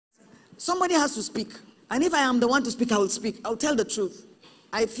Somebody has to speak. And if I am the one to speak, I will speak. I'll tell the truth.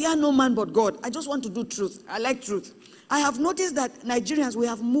 I fear no man but God. I just want to do truth. I like truth. I have noticed that Nigerians, we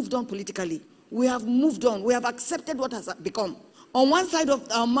have moved on politically. We have moved on. We have accepted what has become. On one side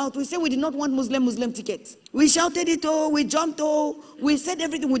of our mouth, we say we did not want Muslim ticket. We shouted it, oh, we jumped, oh, we said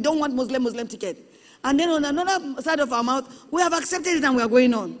everything. We don't want Muslim ticket. And then on another side of our mouth, we have accepted it and we are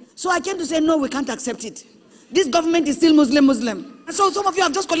going on. So I came to say, no, we can't accept it. This government is still Muslim. And so some of you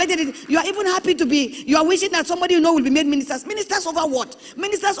have just collected it. You are even happy to be, you are wishing that somebody you know will be made ministers. Ministers over what?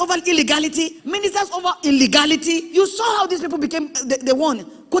 Ministers over illegality? Ministers over illegality? You saw how these people became, they won,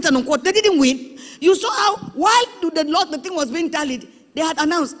 quote and unquote. They didn't win. You saw how, while the thing was being tallied, they had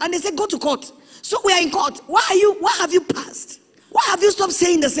announced, and they said, go to court. So we are in court. Why have you passed? Why have you stopped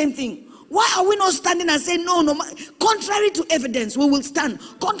saying the same thing? Why are we not standing and saying, no, contrary to evidence, we will stand.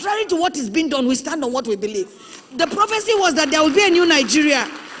 Contrary to what is being done, we stand on what we believe. The prophecy was that there will be a new Nigeria.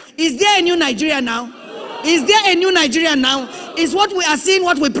 Is there a new Nigeria now? Is there a new Nigeria now? Is what we are seeing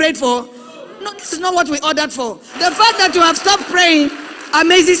what we prayed for? No, this is not what we ordered for. The fact that you have stopped praying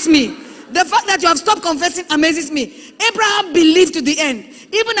amazes me. The fact that you have stopped confessing amazes me. Abraham believed to the end.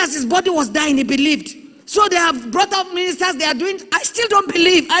 Even as his body was dying, he believed. So they have brought up ministers, they are doing, I still don't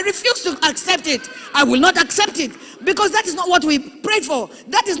believe. I refuse to accept it. I will not accept it. Because that is not what we prayed for.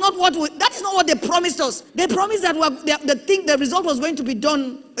 That is not what they promised us. They promised that the result was going to be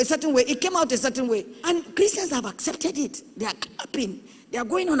done a certain way. It came out a certain way. And Christians have accepted it. They are clapping. They are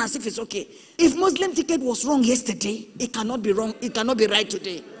going on as if it's okay. If Muslim ticket was wrong yesterday, it cannot be wrong. It cannot be right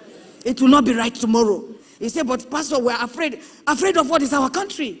today. It will not be right tomorrow. He said, but Pastor, we're afraid. Afraid of what is our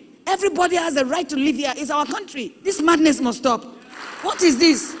country? Everybody has a right to live here. It's our country. This madness must stop. What is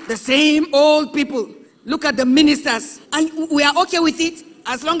this? The same old people. Look at the ministers. And we are okay with it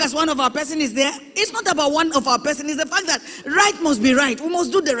as long as one of our person is there. It's not about one of our person. It's the fact that right must be right. We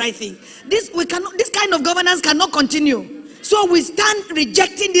must do the right thing. This kind of governance cannot continue. So we stand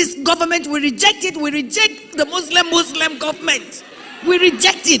rejecting this government. We reject it. We reject the Muslim government. We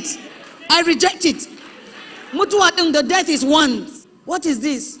reject it. I reject it. Mutuatung, the death is one. What is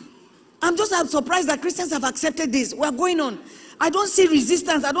this? I'm surprised that Christians have accepted this. We're going on. I don't see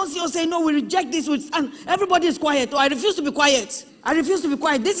resistance. I don't see us saying, no, we reject this. And everybody is quiet. Oh, I refuse to be quiet. I refuse to be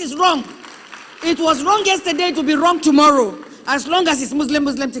quiet. This is wrong. It was wrong yesterday. It will be wrong tomorrow. As long as it's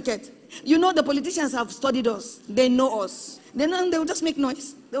Muslim ticket. You know, the politicians have studied us. They know us. They will just make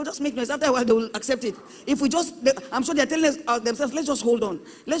noise. They will just make noise. After a while, they will accept it. If we I'm sure they're telling us themselves, let's just hold on.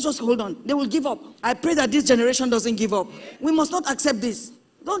 Let's just hold on. They will give up. I pray that this generation doesn't give up. We must not accept this.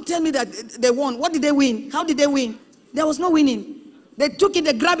 Don't tell me that they won. What did they win? How did they win? There was no winning. They took it,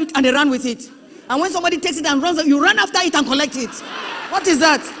 they grabbed it, and they ran with it. And when somebody takes it and runs, you run after it and collect it. What is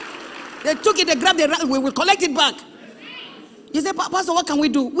that? They took it, they grabbed it, we will collect it back. You say, Pastor, what can we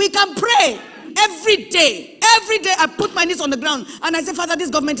do? We can pray every day. Every day I put my knees on the ground and I say, Father,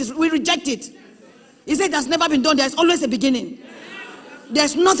 this government we reject it. He said, that's never been done. There's always a beginning.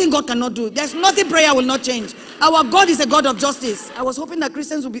 There's nothing God cannot do. There's nothing prayer will not change. Our God is a God of justice. I was hoping that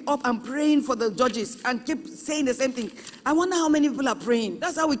Christians will be up and praying for the judges and keep saying the same thing. I wonder how many people are praying.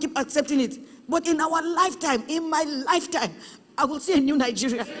 That's how we keep accepting it. But in our lifetime, in my lifetime, I will see a new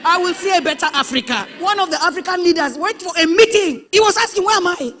Nigeria. I will see a better Africa. One of the African leaders went for a meeting. He was asking, where am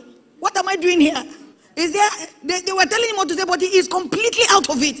I? What am I doing here? Is there? They were telling him what to say, but he is completely out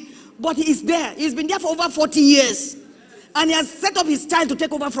of it. But he is there. He's been there for over 40 years. And he has set up his child to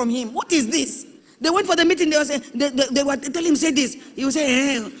take over from him. What is this? They went for the meeting. They were telling him, say this. He will say,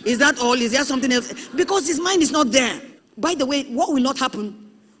 hey, is that all? Is there something else? Because his mind is not there. By the way, what will not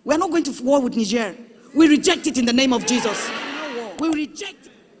happen? We are not going to war with Niger. We reject it in the name of Jesus. We reject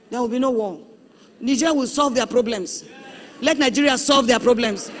it. There will be no war. Niger will solve their problems. Let Nigeria solve their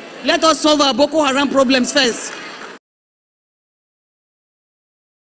problems. Let us solve our Boko Haram problems first.